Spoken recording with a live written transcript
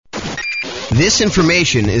This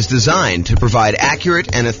information is designed to provide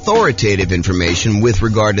accurate and authoritative information with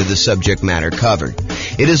regard to the subject matter covered.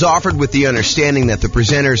 It is offered with the understanding that the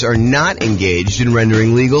presenters are not engaged in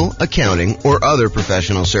rendering legal, accounting, or other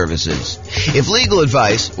professional services. If legal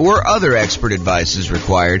advice or other expert advice is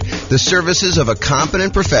required, the services of a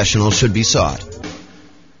competent professional should be sought.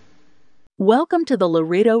 Welcome to the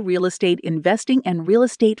Laredo Real Estate Investing and Real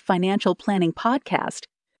Estate Financial Planning Podcast.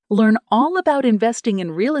 Learn all about investing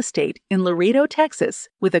in real estate in Laredo, Texas,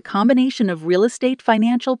 with a combination of real estate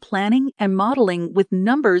financial planning and modeling with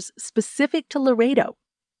numbers specific to Laredo,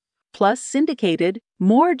 plus syndicated,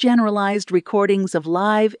 more generalized recordings of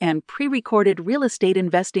live and pre-recorded real estate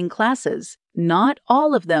investing classes, not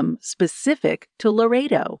all of them specific to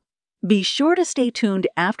Laredo. Be sure to stay tuned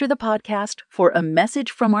after the podcast for a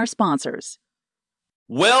message from our sponsors.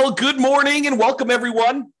 Well, good morning and welcome,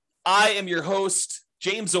 everyone. I am your host,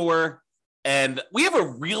 James Orr, and we have a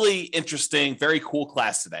really interesting, very cool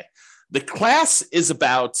class today. The class is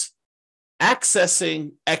about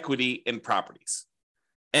accessing equity in properties.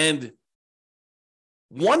 And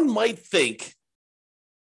one might think,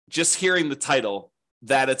 just hearing the title,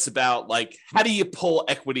 that it's about like, how do you pull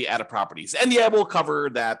equity out of properties? And yeah, we'll cover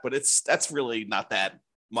that, but that's really not that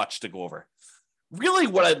much to go over. Really,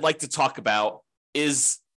 what I'd like to talk about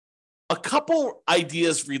is a couple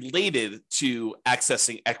ideas related to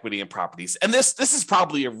accessing equity in properties. And this is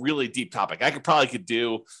probably a really deep topic. I could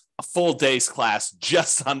do a full day's class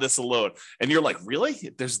just on this alone. And you're like,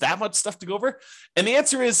 really? There's that much stuff to go over? And the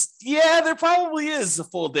answer is, yeah, there probably is a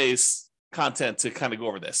full day's content to kind of go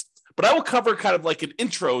over this. But I will cover kind of like an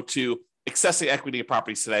intro to accessing equity in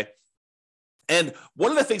properties today. And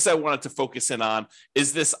one of the things I wanted to focus in on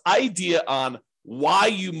is this idea on why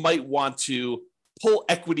you might want to pull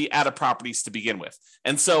equity out of properties to begin with.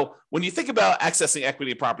 And so when you think about accessing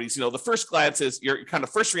equity in properties, the first glance is your kind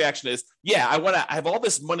of first reaction is, yeah, I have all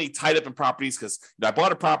this money tied up in properties because I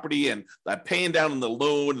bought a property and I'm paying down on the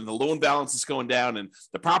loan and the loan balance is going down and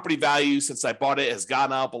the property value since I bought it has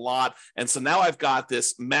gone up a lot. And so now I've got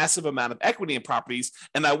this massive amount of equity in properties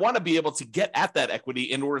and I want to be able to get at that equity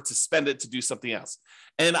in order to spend it to do something else.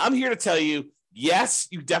 And I'm here to tell you, yes,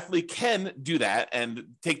 you definitely can do that and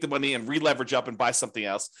take the money and re-leverage up and buy something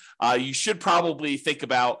else. You should probably think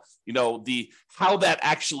about, how that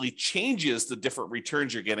actually changes the different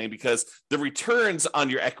returns you're getting, because the returns on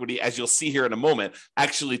your equity, as you'll see here in a moment,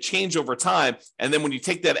 actually change over time. And then when you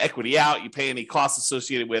take that equity out, you pay any costs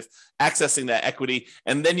associated with accessing that equity,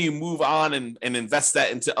 and then you move on and invest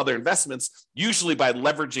that into other investments, usually by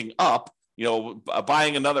leveraging up,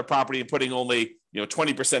 buying another property and putting only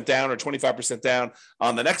 20% down or 25% down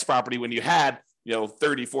on the next property when you had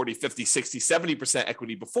 30, 40, 50, 60, 70%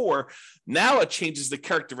 equity before. Now it changes the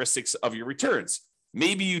characteristics of your returns.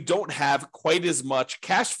 Maybe you don't have quite as much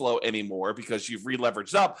cash flow anymore because you've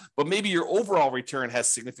re-leveraged up, but maybe your overall return has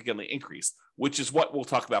significantly increased, which is what we'll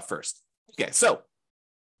talk about first. Okay, so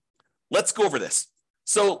let's go over this.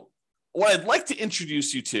 So what I'd like to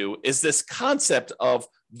introduce you to is this concept of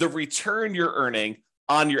the return you're earning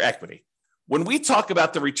on your equity. When we talk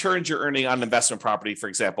about the returns you're earning on investment property, for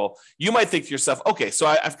example, you might think to yourself, okay, so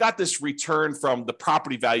I've got this return from the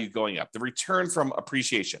property value going up, the return from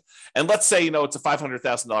appreciation. And let's say, it's a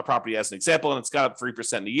 $500,000 property as an example, and it's got up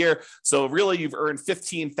 3% a year. So really you've earned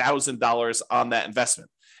 $15,000 on that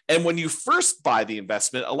investment. And when you first buy the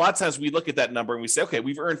investment, a lot of times we look at that number and we say, okay,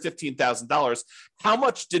 we've earned $15,000. How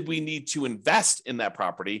much did we need to invest in that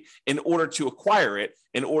property in order to acquire it,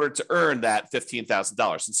 in order to earn that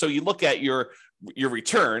 $15,000? And so you look at your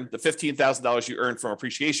return, the $15,000 you earned from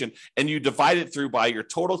appreciation, and you divide it through by your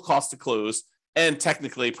total cost to close, and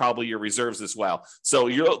technically probably your reserves as well. So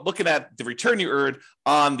you're looking at the return you earned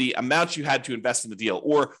on the amount you had to invest in the deal,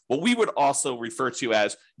 or what we would also refer to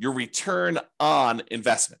as your return on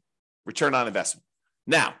investment. Return on investment.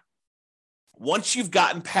 Now, once you've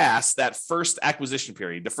gotten past that first acquisition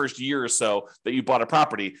period, the first year or so that you bought a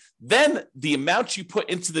property, then the amount you put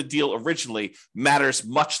into the deal originally matters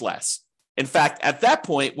much less. In fact, at that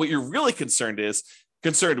point, what you're really concerned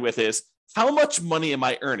with is how much money am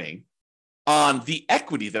I earning on the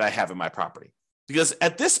equity that I have in my property? Because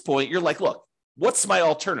at this point, you're like, look, what's my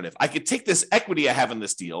alternative? I could take this equity I have in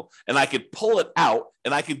this deal and I could pull it out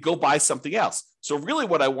and I could go buy something else. So really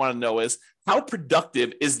what I want to know is, how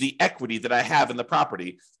productive is the equity that I have in the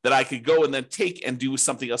property that I could go and then take and do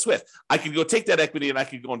something else with? I could go take that equity and I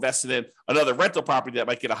could go invest it in another rental property that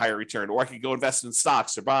might get a higher return, or I could go invest in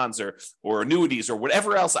stocks or bonds or annuities or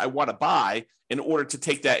whatever else I want to buy in order to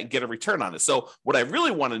take that and get a return on it. So what I really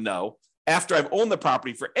want to know after I've owned the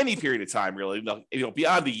property for any period of time, really,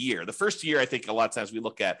 beyond a year. The first year, I think a lot of times we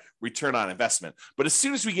look at return on investment. But as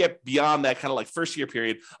soon as we get beyond that kind of like first year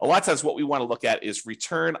period, a lot of times what we want to look at is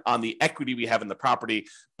return on the equity we have in the property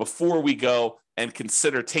before we go and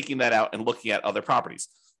consider taking that out and looking at other properties.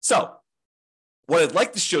 So what I'd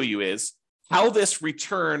like to show you is how this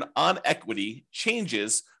return on equity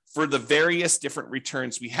changes for the various different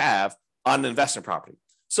returns we have on an investment property.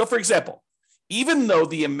 So for example, even though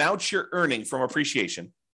the amount you're earning from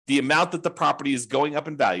appreciation, the amount that the property is going up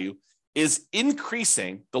in value, is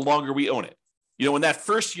increasing the longer we own it. In that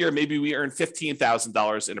first year, maybe we earned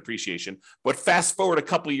 $15,000 in appreciation, but fast forward a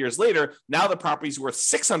couple of years later, now the property's worth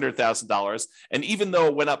 $600,000. And even though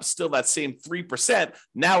it went up still that same 3%,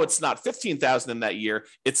 now it's not $15,000 in that year,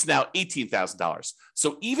 it's now $18,000.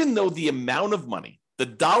 So even though the amount of money, the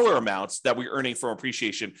dollar amounts that we're earning from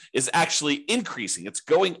appreciation is actually increasing, it's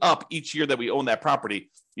going up each year that we own that property,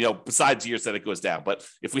 besides years that it goes down. But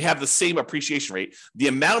if we have the same appreciation rate, the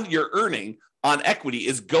amount you're earning on equity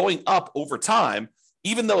is going up over time,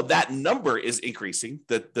 even though that number is increasing,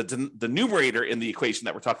 the numerator in the equation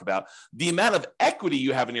that we're talking about, the amount of equity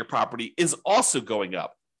you have in your property is also going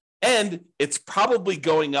up. And it's probably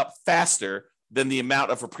going up faster than the amount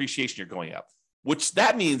of appreciation you're going up, which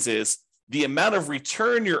that means is the amount of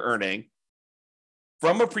return you're earning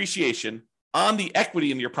from appreciation on the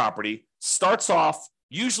equity in your property starts off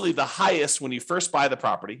usually the highest when you first buy the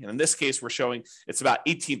property. And in this case, we're showing it's about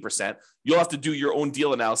 18%. You'll have to do your own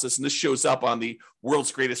deal analysis. And this shows up on the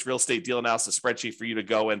world's greatest real estate deal analysis spreadsheet for you to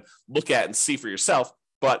go and look at and see for yourself.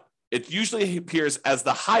 But it usually appears as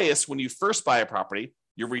the highest when you first buy a property,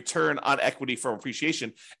 your return on equity from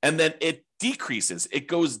appreciation, and then it decreases. It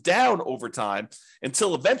goes down over time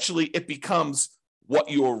until eventually it becomes what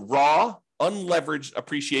your raw unleveraged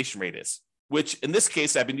appreciation rate is, which in this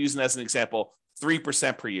case, I've been using as an example,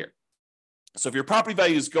 3% per year. So if your property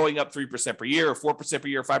value is going up 3% per year or 4% per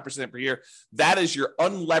year, 5% per year, that is your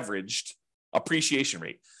unleveraged appreciation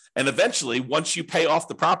rate. And eventually, once you pay off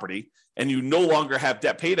the property and you no longer have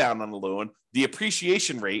debt pay down on the loan, the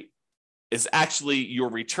appreciation rate is actually your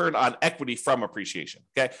return on equity from appreciation.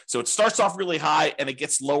 Okay. So it starts off really high and it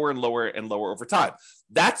gets lower and lower and lower over time.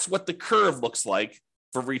 That's what the curve looks like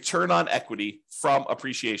for return on equity from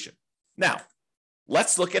appreciation. Now,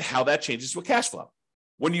 let's look at how that changes with cash flow.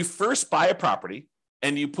 When you first buy a property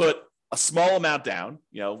and you put a small amount down,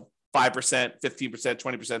 5%, 15%, 20%,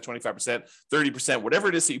 25%, 30%, whatever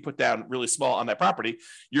it is that you put down really small on that property,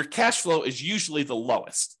 your cash flow is usually the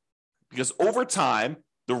lowest because over time,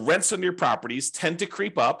 the rents on your properties tend to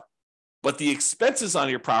creep up, but the expenses on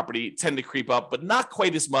your property tend to creep up, but not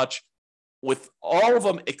quite as much with all of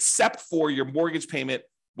them except for your mortgage payment,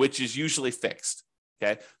 which is usually fixed.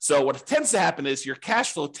 Okay. So what tends to happen is your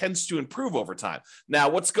cash flow tends to improve over time. Now,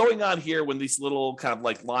 what's going on here when these little kind of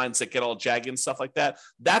like lines that get all jagged and stuff like that,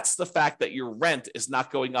 that's the fact that your rent is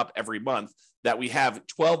not going up every month, that we have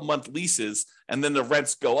 12-month leases and then the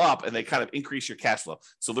rents go up and they kind of increase your cash flow.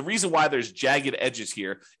 So the reason why there's jagged edges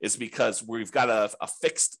here is because we've got a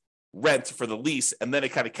fixed rent for the lease and then it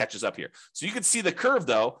kind of catches up here. So you can see the curve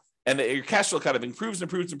though, and your cash flow kind of improves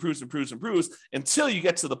until you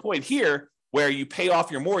get to the point here where you pay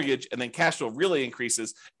off your mortgage and then cash flow really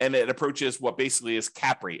increases and it approaches what basically is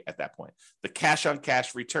cap rate at that point. The cash on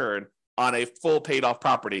cash return on a full paid off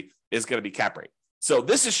property is going to be cap rate. So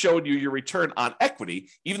this is showing you your return on equity.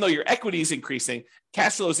 Even though your equity is increasing,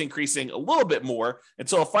 cash flow is increasing a little bit more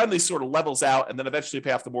until it finally sort of levels out and then eventually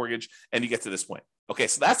pay off the mortgage and you get to this point. Okay,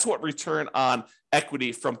 so that's what return on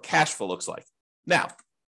equity from cash flow looks like. Now,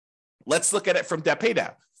 let's look at it from debt pay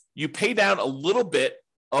down. You pay down a little bit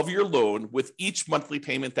of your loan with each monthly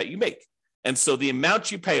payment that you make. And so the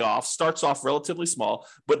amount you pay off starts off relatively small,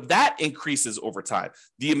 but that increases over time.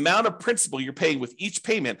 The amount of principal you're paying with each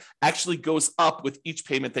payment actually goes up with each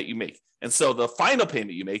payment that you make. And so the final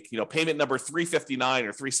payment you make, payment number 359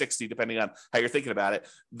 or 360, depending on how you're thinking about it,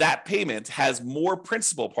 that payment has more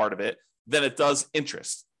principal part of it than it does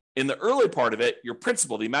interest. In the early part of it, your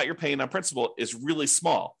principal, the amount you're paying on principal is really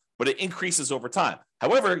small, but it increases over time.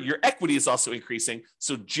 However, your equity is also increasing.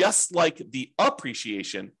 So just like the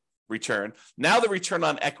appreciation return, now the return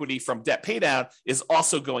on equity from debt pay down is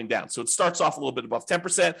also going down. So it starts off a little bit above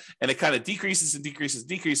 10% and it kind of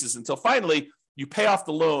decreases until finally you pay off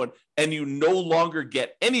the loan and you no longer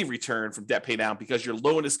get any return from debt pay down because your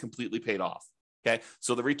loan is completely paid off. Okay.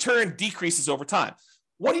 So the return decreases over time.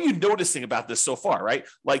 What are you noticing about this so far, right?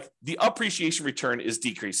 Like the appreciation return is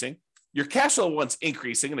decreasing. Your cash flow one's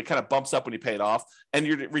increasing and it kind of bumps up when you pay it off. And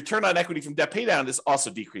your return on equity from debt pay down is also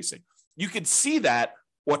decreasing. You can see that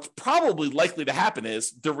what's probably likely to happen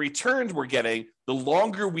is the returns we're getting, the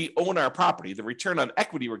longer we own our property, the return on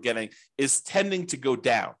equity we're getting is tending to go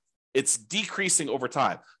down. It's decreasing over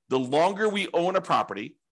time. The longer we own a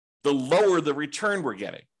property, the lower the return we're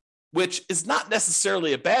getting, which is not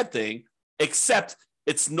necessarily a bad thing, except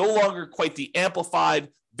it's no longer quite the amplified,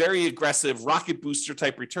 very aggressive rocket booster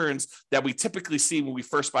type returns that we typically see when we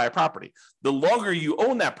first buy a property. The longer you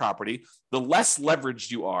own that property, the less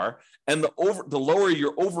leveraged you are, and the lower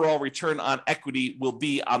your overall return on equity will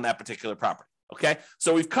be on that particular property. Okay,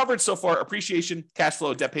 so we've covered so far appreciation, cash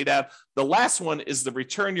flow, debt pay down. The last one is the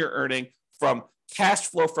return you're earning from cash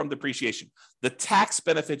flow from depreciation, the tax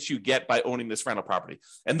benefits you get by owning this rental property.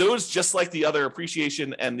 And those, just like the other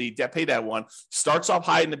appreciation and the debt pay down one, starts off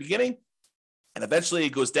high in the beginning, and eventually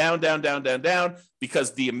it goes down, down, down, down, down,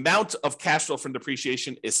 because the amount of cash flow from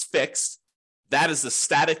depreciation is fixed. That is a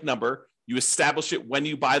static number. You establish it when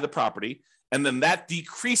you buy the property, and then that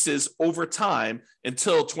decreases over time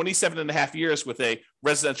until 27 and a half years with a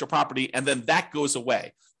residential property, and then that goes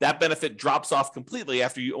away. That benefit drops off completely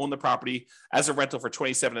after you own the property as a rental for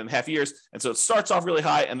 27 and a half years, and so it starts off really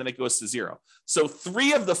high, and then it goes to zero. So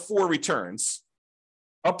 3 of the 4 returns,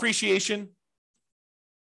 appreciation,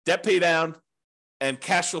 debt pay down, and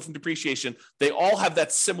cash flow from depreciation, they all have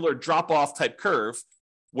that similar drop-off type curve,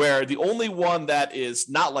 where the only one that is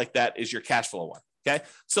not like that is your cash flow one. Okay,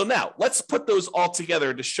 so now let's put those all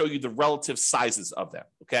together to show you the relative sizes of them.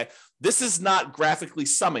 Okay, this is not graphically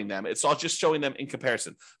summing them, it's all just showing them in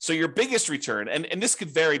comparison. So your biggest return, and this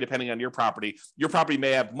could vary depending on your property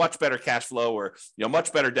may have much better cash flow, or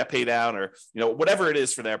much better debt pay down, or whatever it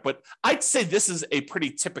is for there. But I'd say this is a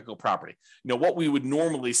pretty typical property, what we would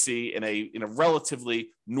normally see in a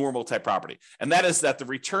relatively normal type property. And that is that the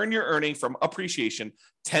return you're earning from appreciation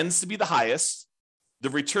tends to be the highest. The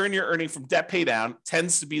return you're earning from debt pay down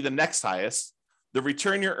tends to be the next highest. The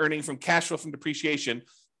return you're earning from cash flow from depreciation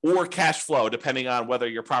or cash flow, depending on whether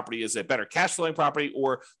your property is a better cash flowing property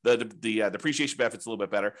or the depreciation benefit's a little bit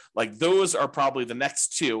better. Like, those are probably the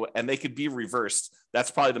next 2, and they could be reversed. That's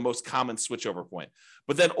probably the most common switchover point.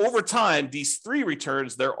 But then over time, these 3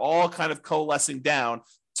 returns, they're all kind of coalescing down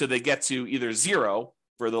till they get to either 0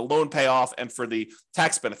 for the loan payoff and for the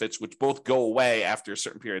tax benefits, which both go away after a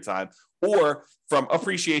certain period of time, or from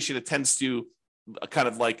appreciation, it tends to kind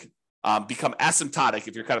of like become asymptotic.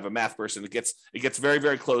 If you're kind of a math person, it gets very,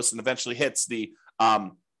 very close and eventually hits the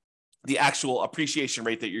actual appreciation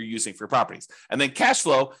rate that you're using for properties. And then cash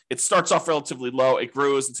flow, it starts off relatively low, it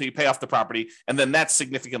grows until you pay off the property, and then that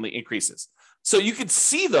significantly increases. So you can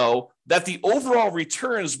see, though, that the overall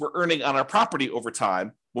returns we're earning on our property over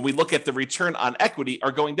time, when we look at the return on equity,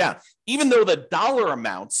 are going down, even though the dollar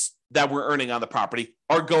amounts that we're earning on the property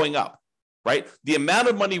are going up, right? The amount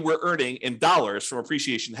of money we're earning in dollars from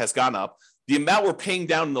appreciation has gone up. The amount we're paying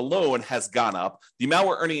down in the loan has gone up. The amount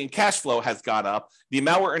we're earning in cash flow has gone up. The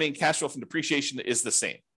amount we're earning in cash flow from depreciation is the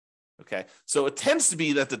same. Okay, so it tends to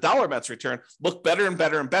be that the dollar amounts return look better and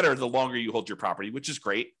better and better the longer you hold your property, which is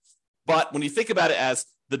great. But when you think about it as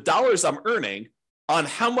the dollars I'm earning on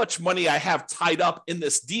how much money I have tied up in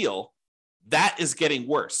this deal, that is getting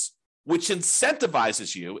worse, which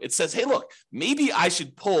incentivizes you. It says, hey, look, maybe I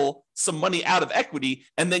should pull some money out of equity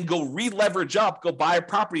and then go re-leverage up, go buy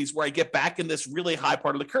properties where I get back in this really high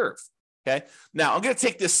part of the curve. Okay, now I'm going to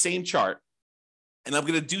take this same chart and I'm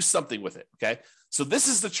going to do something with it. Okay, so this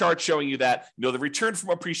is the chart showing you that, the return from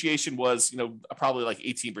appreciation was, probably like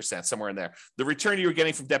 18%, somewhere in there. The return you were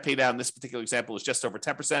getting from debt pay down in this particular example is just over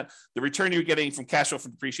 10%. The return you were getting from cash flow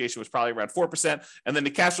from depreciation was probably around 4%. And then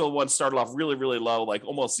the cash flow one started off really, really low, like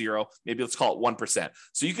almost 0. Maybe let's call it 1%.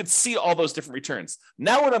 So you could see all those different returns.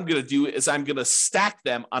 Now what I'm going to do is I'm going to stack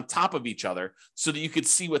them on top of each other so that you could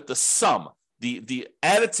see what the sum, the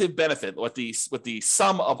additive benefit, what the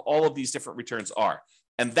sum of all of these different returns are.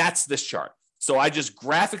 And that's this chart. So I just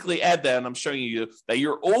graphically add that, and I'm showing you that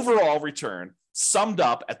your overall return summed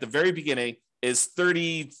up at the very beginning is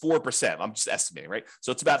 34%. I'm just estimating, right?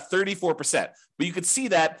 So it's about 34%. But you could see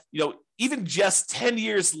that, even just 10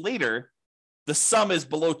 years later, the sum is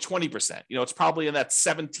below 20%. It's probably in that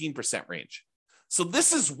 17% range. So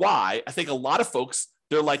this is why I think a lot of folks,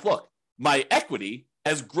 they're like, look, my equity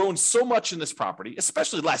has grown so much in this property,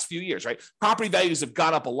 especially the last few years, right? Property values have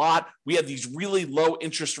gone up a lot. We have these really low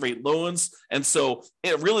interest rate loans. And so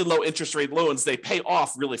really low interest rate loans, they pay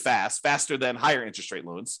off really fast, faster than higher interest rate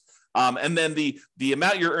loans. And then the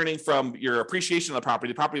amount you're earning from your appreciation of the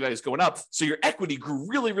property value is going up. So your equity grew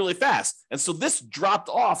really, really fast. And so this dropped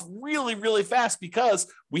off really, really fast because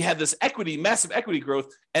we had this massive equity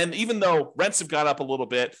growth. And even though rents have gone up a little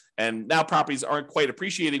bit and now properties aren't quite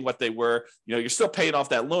appreciating what they were, you're still paying off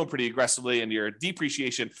that loan pretty aggressively and your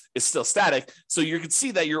depreciation is still static. So you can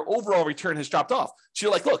see that your overall return has dropped off. So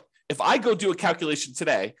you're like, look, if I go do a calculation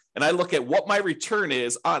today and I look at what my return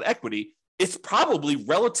is on equity, it's probably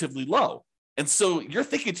relatively low. And so you're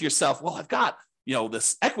thinking to yourself, well, I've got,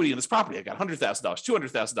 this equity in this property. I've got $100,000,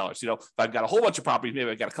 $200,000. If I've got a whole bunch of properties, maybe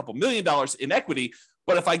I've got a couple $1 million in equity.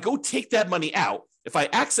 But if I go take that money out, if I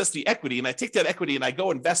access the equity and I take that equity and I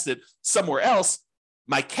go invest it somewhere else,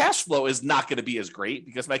 my cash flow is not going to be as great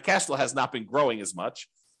because my cash flow has not been growing as much.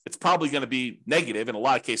 It's probably going to be negative in a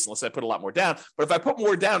lot of cases unless I put a lot more down. But if I put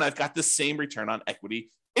more down, I've got the same return on equity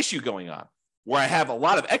issue going on, where I have a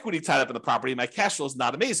lot of equity tied up in the property, my cash flow is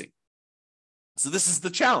not amazing. So this is the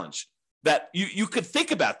challenge that you could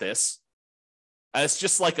think about this as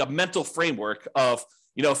just like a mental framework of,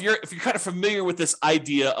 if you're kind of familiar with this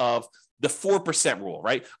idea of the 4% rule,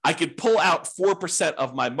 right? I could pull out 4%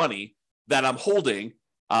 of my money that I'm holding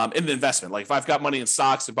in the investment. Like if I've got money in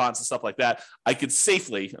stocks and bonds and stuff like that, I could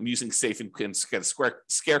safely, I'm using safe in kind of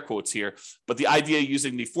scare quotes here, but the idea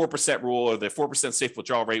using the 4% rule or the 4% safe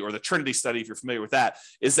withdrawal rate or the Trinity study, if you're familiar with that,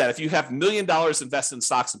 is that if you have $1 million invested in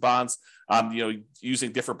stocks and bonds,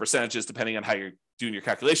 using different percentages depending on how you're doing your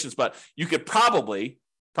calculations, but you could probably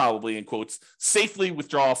in quotes, safely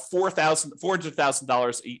withdraw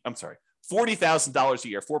 $40,000 a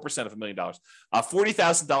year, 4% of $1 million,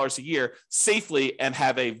 $40,000 a year safely and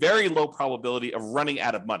have a very low probability of running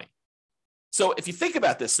out of money. So if you think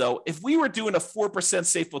about this, though, if we were doing a 4%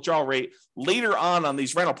 safe withdrawal rate later on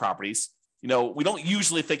these rental properties, we don't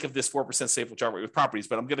usually think of this 4% safe withdrawal rate with properties,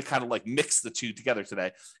 but I'm going to kind of like mix the two together today.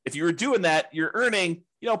 If you were doing that, you're earning,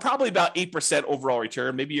 probably about 8% overall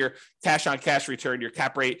return. Maybe your cash on cash return, your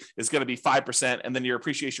cap rate is going to be 5%, and then your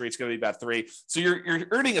appreciation rate is going to be about 3%. So you're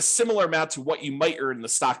earning a similar amount to what you might earn in the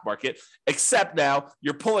stock market, except now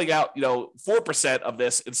you're pulling out, 4% of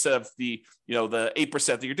this instead of the 8%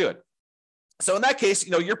 that you're doing. So in that case,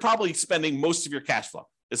 you're probably spending most of your cash flow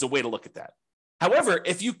is a way to look at that. However,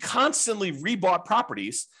 if you constantly rebought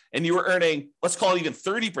properties and you were earning, let's call it even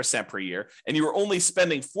 30% per year, and you were only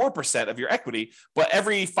spending 4% of your equity, but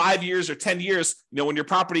every 5 years or 10 years, when your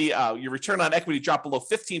property, your return on equity dropped below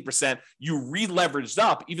 15%, you re-leveraged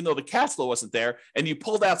up, even though the cash flow wasn't there, and you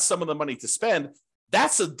pulled out some of the money to spend.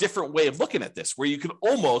 That's a different way of looking at this, where you could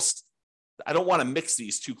almost, I don't want to mix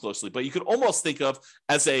these too closely, but you could almost think of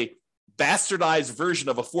as a bastardized version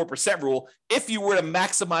of a 4% rule if you were to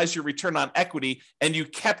maximize your return on equity and you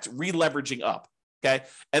kept re-leveraging up, okay?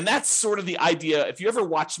 And that's sort of the idea. If you ever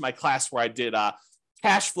watched my class where I did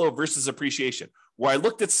cash flow versus appreciation, where I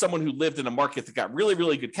looked at someone who lived in a market that got really,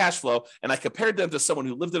 really good cash flow, and I compared them to someone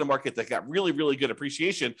who lived in a market that got really, really good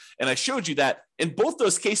appreciation, and I showed you that in both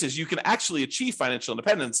those cases, you can actually achieve financial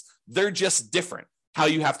independence. They're just different how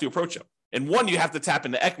you have to approach them. And one, you have to tap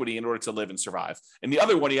into equity in order to live and survive. And the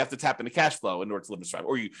other one, you have to tap into cash flow in order to live and survive.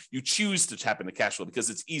 Or you choose to tap into cash flow because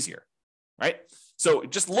it's easier, right? So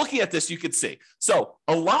just looking at this, you could see. So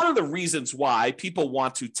a lot of the reasons why people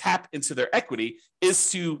want to tap into their equity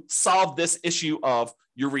is to solve this issue of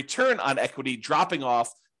your return on equity dropping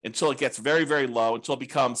off until it gets very, very low, until it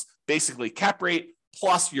becomes basically cap rate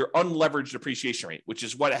plus your unleveraged depreciation rate, which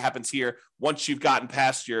is what happens here once you've gotten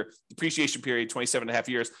past your depreciation period, 27 and a half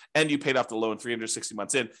years, and you paid off the loan 360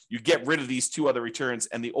 months in. You get rid of these two other returns,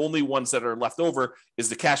 and the only ones that are left over is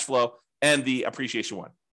the cash flow and the appreciation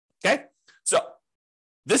one. Okay? So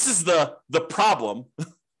this is the problem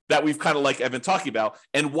that we've kind of like I've been talking about,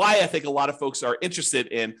 and why I think a lot of folks are interested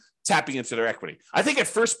in tapping into their equity. I think at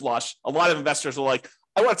first blush, a lot of investors are like,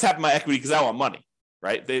 I want to tap my equity because I want money.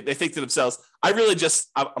 Right? They think to themselves, I'm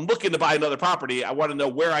looking to buy another property. I want to know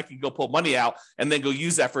where I can go pull money out and then go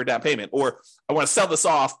use that for a down payment. Or I want to sell this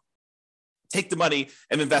off, take the money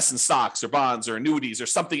and invest in stocks or bonds or annuities or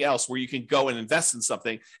something else where you can go and invest in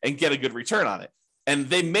something and get a good return on it. And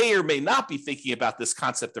they may or may not be thinking about this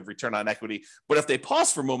concept of return on equity. But if they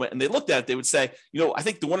pause for a moment and they looked at it, they would say, I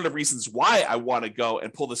think one of the reasons why I want to go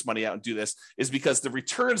and pull this money out and do this is because the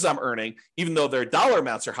returns I'm earning, even though their dollar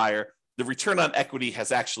amounts are higher, the return on equity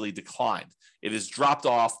has actually declined. It has dropped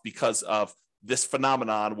off because of this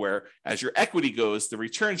phenomenon where as your equity goes, the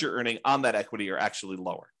returns you're earning on that equity are actually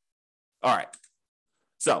lower. All right.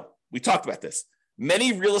 So we talked about this.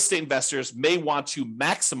 Many real estate investors may want to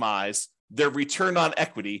maximize their return on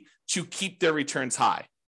equity to keep their returns high.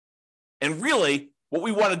 And really, what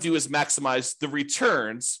we want to do is maximize the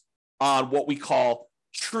returns on what we call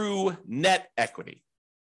true net equity.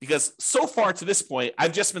 Because so far to this point,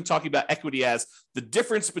 I've just been talking about equity as the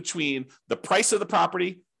difference between the price of the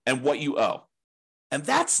property and what you owe. And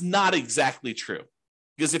that's not exactly true.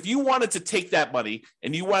 Because if you wanted to take that money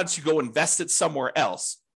and you wanted to go invest it somewhere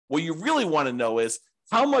else, what you really want to know is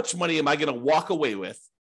how much money am I going to walk away with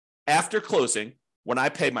after closing when I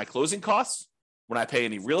pay my closing costs, when I pay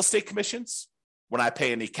any real estate commissions, when I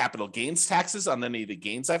pay any capital gains taxes on any of the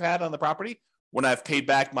gains I've had on the property, when I've paid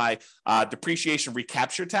back my depreciation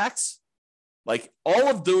recapture tax. Like all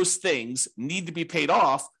of those things need to be paid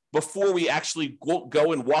off before we actually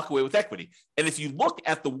go and walk away with equity. And if you look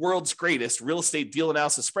at the world's greatest real estate deal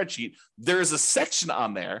analysis spreadsheet, there is a section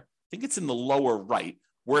on there, I think it's in the lower right,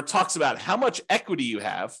 where it talks about how much equity you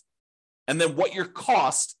have and then what your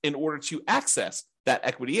cost in order to access that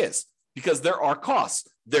equity is. Because there are costs.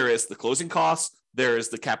 There is the closing costs, there is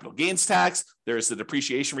the capital gains tax, there is the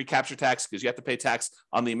depreciation recapture tax because you have to pay tax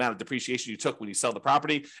on the amount of depreciation you took when you sell the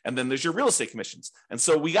property, and then there's your real estate commissions. And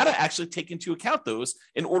so we got to actually take into account those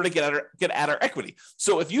in order to get at our equity.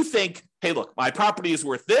 So if you think, hey, look, my property is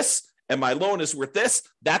worth this and my loan is worth this,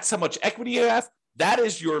 that's how much equity you have. That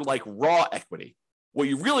is your like raw equity. What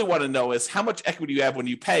you really want to know is how much equity you have when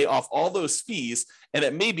you pay off all those fees, and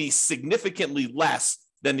it may be significantly less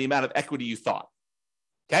than the amount of equity you thought.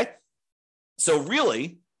 Okay? So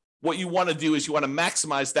really, what you want to do is you want to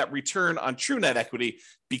maximize that return on true net equity,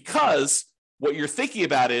 because what you're thinking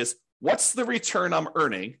about is what's the return I'm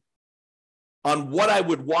earning on what I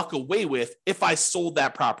would walk away with if I sold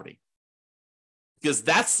that property? Because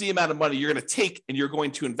that's the amount of money you're going to take and you're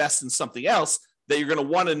going to invest in something else that you're going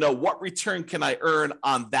to want to know what return can I earn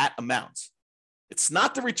on that amount. It's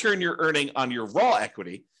not the return you're earning on your raw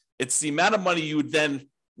equity. It's the amount of money you would then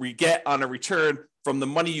get on a return from the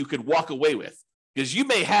money you could walk away with. Because you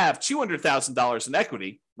may have $200,000 in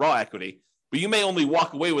equity, raw equity, but you may only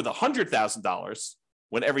walk away with $100,000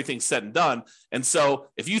 when everything's said and done. And so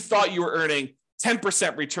if you thought you were earning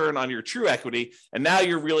 10% return on your true equity, and now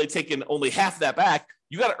you're really taking only half that back,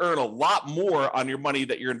 you got to earn a lot more on your money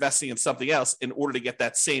that you're investing in something else in order to get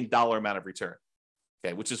that same dollar amount of return.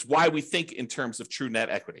 Okay, which is why we think in terms of true net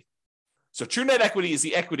equity. So true net equity is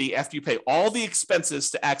the equity after you pay all the expenses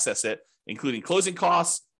to access it, including closing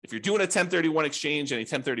costs. If you're doing a 1031 exchange, any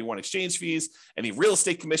 1031 exchange fees, any real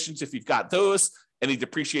estate commissions, if you've got those, any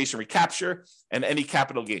depreciation recapture, and any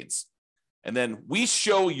capital gains. And then we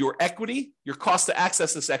show your equity, your cost to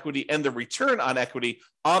access this equity, and the return on equity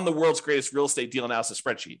on the world's greatest real estate deal analysis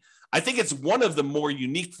spreadsheet. I think it's one of the more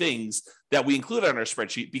unique things that we include on our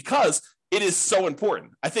spreadsheet because it is so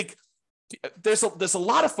important. I think there's a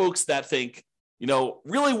lot of folks that think, you know,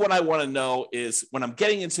 really what I want to know is when I'm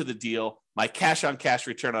getting into the deal, my cash on cash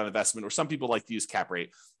return on investment, or some people like to use cap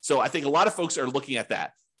rate. So I think a lot of folks are looking at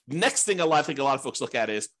that. Next thing I think a lot of folks look at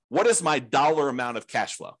is what is my dollar amount of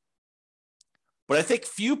cash flow? But I think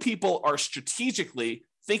few people are strategically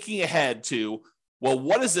thinking ahead to, well,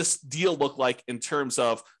 what does this deal look like in terms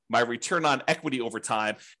of my return on equity over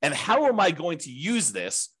time? And how am I going to use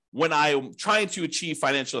this when I'm trying to achieve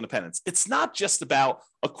financial independence? It's not just about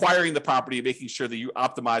acquiring the property and making sure that you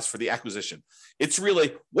optimize for the acquisition. It's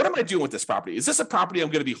really, what am I doing with this property? Is this a property I'm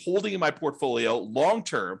going to be holding in my portfolio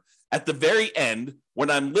long-term at the very end when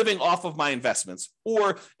I'm living off of my investments?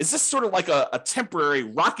 Or is this sort of like a temporary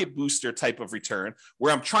rocket booster type of return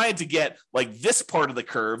where I'm trying to get like this part of the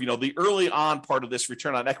curve, you know, the early on part of this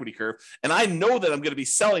return on equity curve. And I know that I'm going to be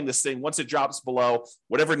selling this thing once it drops below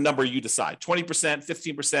whatever number you decide, 20%,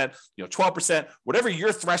 15%, 12%, whatever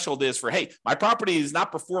your threshold is for, hey, my property is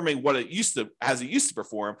not performing what it used to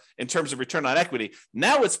perform in terms of return on equity.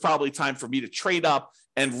 Now it's probably time for me to trade up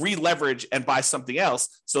and re-leverage and buy something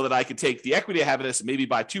else so that I can take the equity I have in this and maybe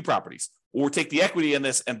buy 2 properties, or take the equity in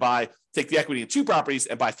this and take the equity in 2 properties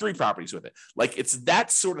and buy 3 properties with it. Like, it's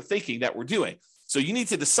that sort of thinking that we're doing. So you need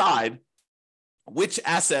to decide which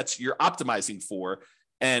assets you're optimizing for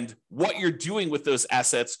and what you're doing with those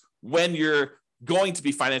assets when you're going to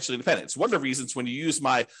be financially independent. It's one of the reasons when you use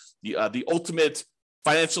the ultimate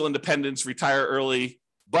financial independence, retire early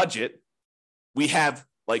budget, we have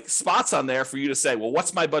like spots on there for you to say, well,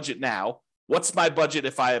 what's my budget now? What's my budget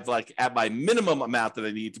if I have like at my minimum amount that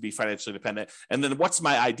I need to be financially independent? And then what's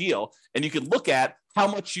my ideal? And you can look at how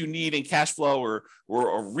much you need in cash flow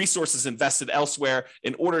or resources invested elsewhere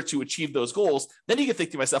in order to achieve those goals. Then you can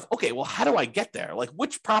think to myself, okay, well, how do I get there? Like,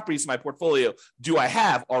 which properties in my portfolio do I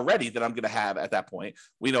have already that I'm going to have at that point?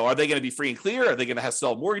 You know, are they going to be free and clear? Are they going to have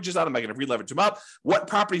sell mortgages on them? Am I going to re-leverage them up? What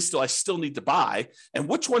properties do I still need to buy? And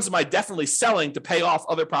which ones am I definitely selling to pay off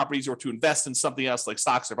other properties or to invest in something else like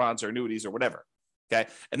stocks or bonds or annuities or whatever? Okay.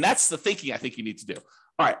 And that's the thinking I think you need to do.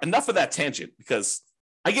 All right. Enough of that tangent, because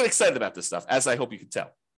I get excited about this stuff, as I hope you can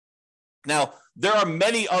tell. Now, there are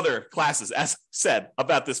many other classes, as I said,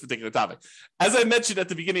 about this particular topic. As I mentioned at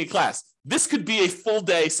the beginning of class, this could be a full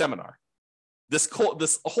day seminar. This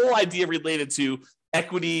whole idea related to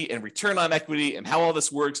equity and return on equity and how all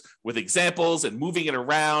this works with examples and moving it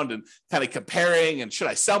around and kind of comparing, and should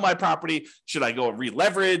I sell my property? Should I go and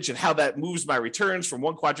re-leverage, and how that moves my returns from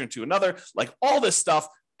one quadrant to another? Like all this stuff,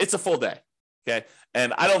 it's a full day. Okay.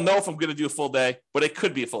 And I don't know if I'm going to do a full day, but it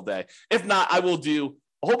could be a full day. If not, I will do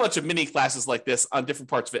a whole bunch of mini classes like this on different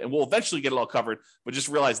parts of it, and we'll eventually get it all covered, but just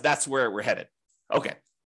realize that's where we're headed. Okay.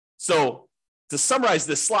 So to summarize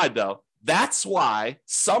this slide though, that's why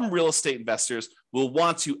some real estate investors will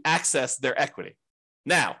want to access their equity.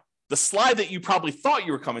 Now, the slide that you probably thought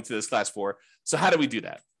you were coming to this class for. So how do we do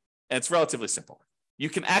that? And it's relatively simple. You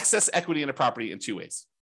can access equity in a property in two ways.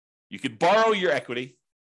 You could borrow your equity,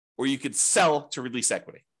 or you could sell to release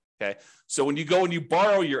equity. Okay. So when you go and you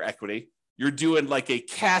borrow your equity, you're doing like a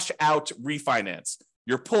cash out refinance.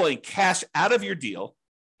 You're pulling cash out of your deal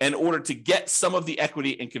in order to get some of the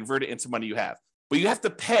equity and convert it into money you have. But you have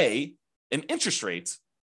to pay an interest rate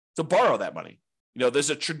to borrow that money. You know, there's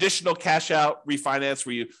a traditional cash out refinance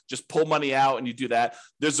where you just pull money out and you do that.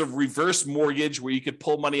 There's a reverse mortgage where you could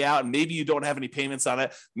pull money out and maybe you don't have any payments on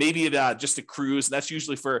it. Maybe it just accrues. And that's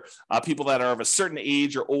usually for people that are of a certain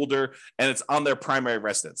age or older, and it's on their primary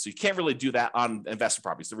residence. So you can't really do that on investment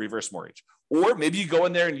properties, the reverse mortgage. Or maybe you go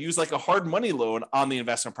in there and use like a hard money loan on the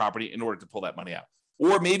investment property in order to pull that money out.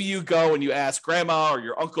 Or maybe you go and you ask grandma or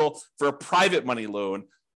your uncle for a private money loan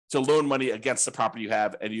to loan money against the property you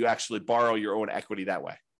have, and you actually borrow your own equity that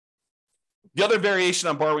way. The other variation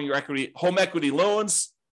on borrowing your equity, home equity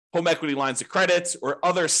loans, home equity lines of credit, or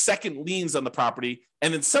other second liens on the property.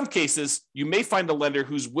 And in some cases, you may find a lender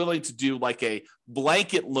who's willing to do like a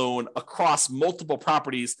blanket loan across multiple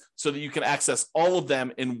properties so that you can access all of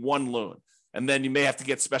them in one loan. And then you may have to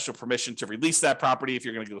get special permission to release that property if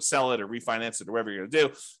you're going to go sell it or refinance it or whatever you're going to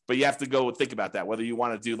do. But you have to go think about that, whether you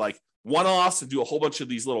want to do like one-offs and do a whole bunch of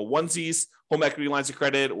these little onesies, home equity lines of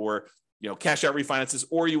credit, or cash out refinances,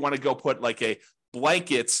 or you want to go put like a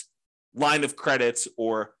blanket line of credit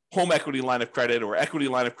or home equity line of credit or equity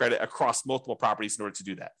line of credit across multiple properties in order to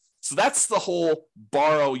do that. So that's the whole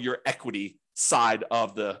borrow your equity side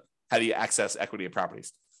of the how do you access equity in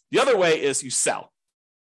properties. The other way is you sell.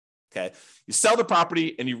 Okay, you sell the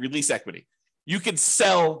property and you release equity. You can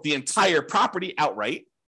sell the entire property outright,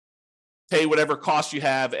 pay whatever cost you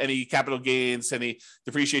have, any capital gains, any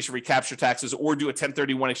depreciation, recapture taxes, or do a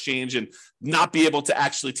 1031 exchange and not be able to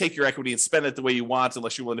actually take your equity and spend it the way you want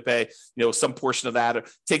unless you're willing to pay, some portion of that, or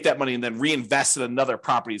take that money and then reinvest in another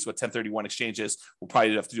property is what 1031 exchange is. We'll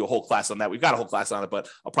probably have to do a whole class on that. We've got a whole class on it, but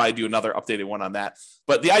I'll probably do another updated one on that.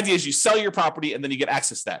 But the idea is you sell your property and then you get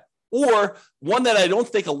access to that. Or one that I don't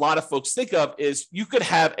think a lot of folks think of is you could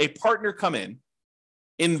have a partner come in,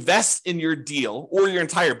 invest in your deal or your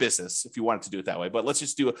entire business if you wanted to do it that way. But let's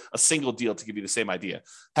just do a single deal to give you the same idea.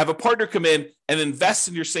 Have a partner come in and invest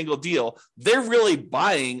in your single deal. They're really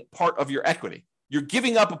buying part of your equity. You're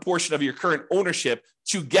giving up a portion of your current ownership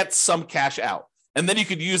to get some cash out. And then you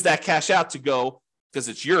could use that cash out to go, because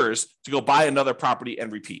it's yours, to go buy another property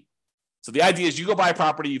and repeat. So the idea is you go buy a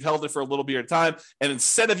property, you've held it for a little bit of time, and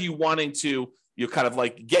instead of you wanting to, kind of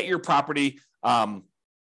like get your property, I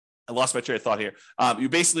lost my train of thought here. You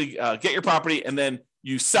basically get your property and then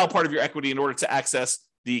you sell part of your equity in order to access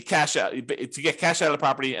the cash out, to get cash out of the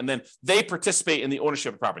property, and then they participate in the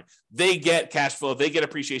ownership of the property. They get cash flow, they get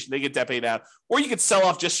appreciation, they get debt paid out, or you could sell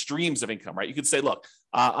off just streams of income, right? You could say, look,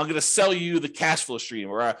 I'm going to sell you the cash flow stream,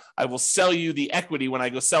 or I will sell you the equity when I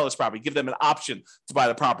go sell this property, give them an option to buy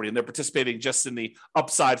the property, and they're participating just in the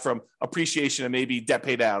upside from appreciation and maybe debt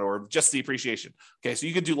paid out or just the appreciation. Okay, so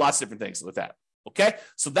you could do lots of different things with that. Okay,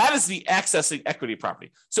 so that is the accessing equity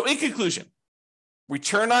property. So in conclusion,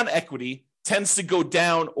 return on equity tends to go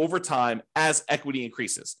down over time as equity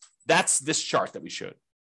increases. That's this chart that we showed.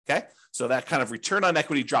 Okay, so that kind of return on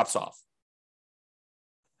equity drops off.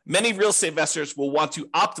 Many real estate investors will want to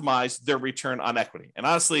optimize their return on equity. And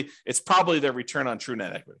honestly, it's probably their return on true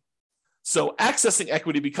net equity. So accessing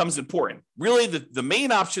equity becomes important. Really, the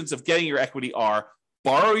main options of getting your equity are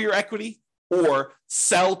borrow your equity or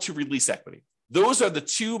sell to release equity. Those are the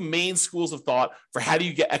two main schools of thought for how do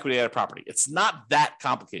you get equity out of property. It's not that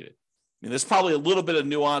complicated. I mean, there's probably a little bit of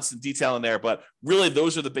nuance and detail in there, but really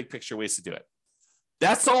those are the big picture ways to do it.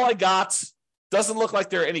 That's all I got. Doesn't look like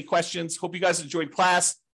there are any questions. Hope you guys enjoyed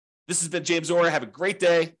class. This has been James Orr. Have a great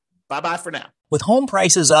day. Bye-bye for now. With home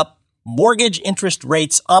prices up, mortgage interest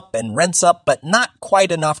rates up, and rents up, but not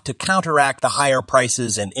quite enough to counteract the higher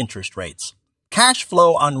prices and interest rates, cash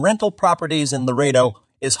flow on rental properties in Laredo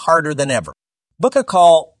is harder than ever. Book a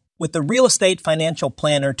call with the Real Estate Financial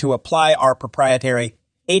Planner to apply our proprietary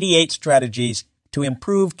 88 strategies to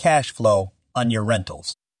improve cash flow on your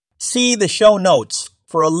rentals. See the show notes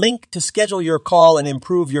for a link to schedule your call and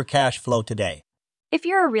improve your cash flow today. If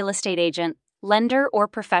you're a real estate agent, lender, or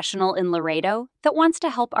professional in Laredo that wants to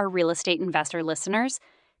help our real estate investor listeners,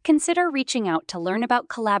 consider reaching out to learn about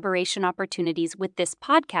collaboration opportunities with this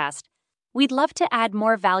podcast. We'd love to add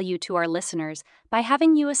more value to our listeners by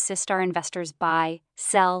having you assist our investors buy,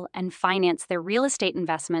 sell, and finance their real estate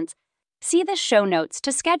investments. See the show notes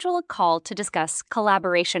to schedule a call to discuss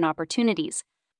collaboration opportunities.